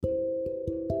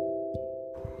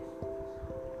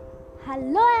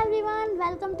Hello everyone,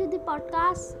 welcome to the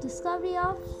podcast Discovery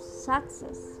of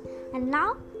Success. And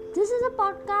now, this is a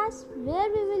podcast where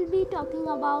we will be talking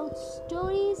about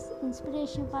stories,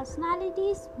 inspirational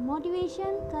personalities,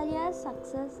 motivation, career,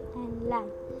 success, and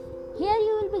life. Here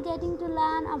you will be getting to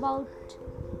learn about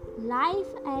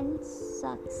life and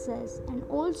success, and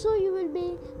also you will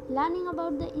be learning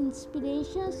about the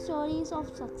inspirational stories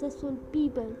of successful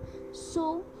people.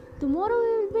 So tomorrow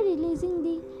we will be releasing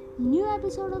the new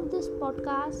episode of this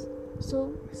podcast,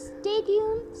 so stay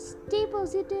tuned, stay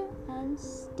positive, and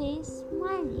stay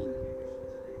smiling.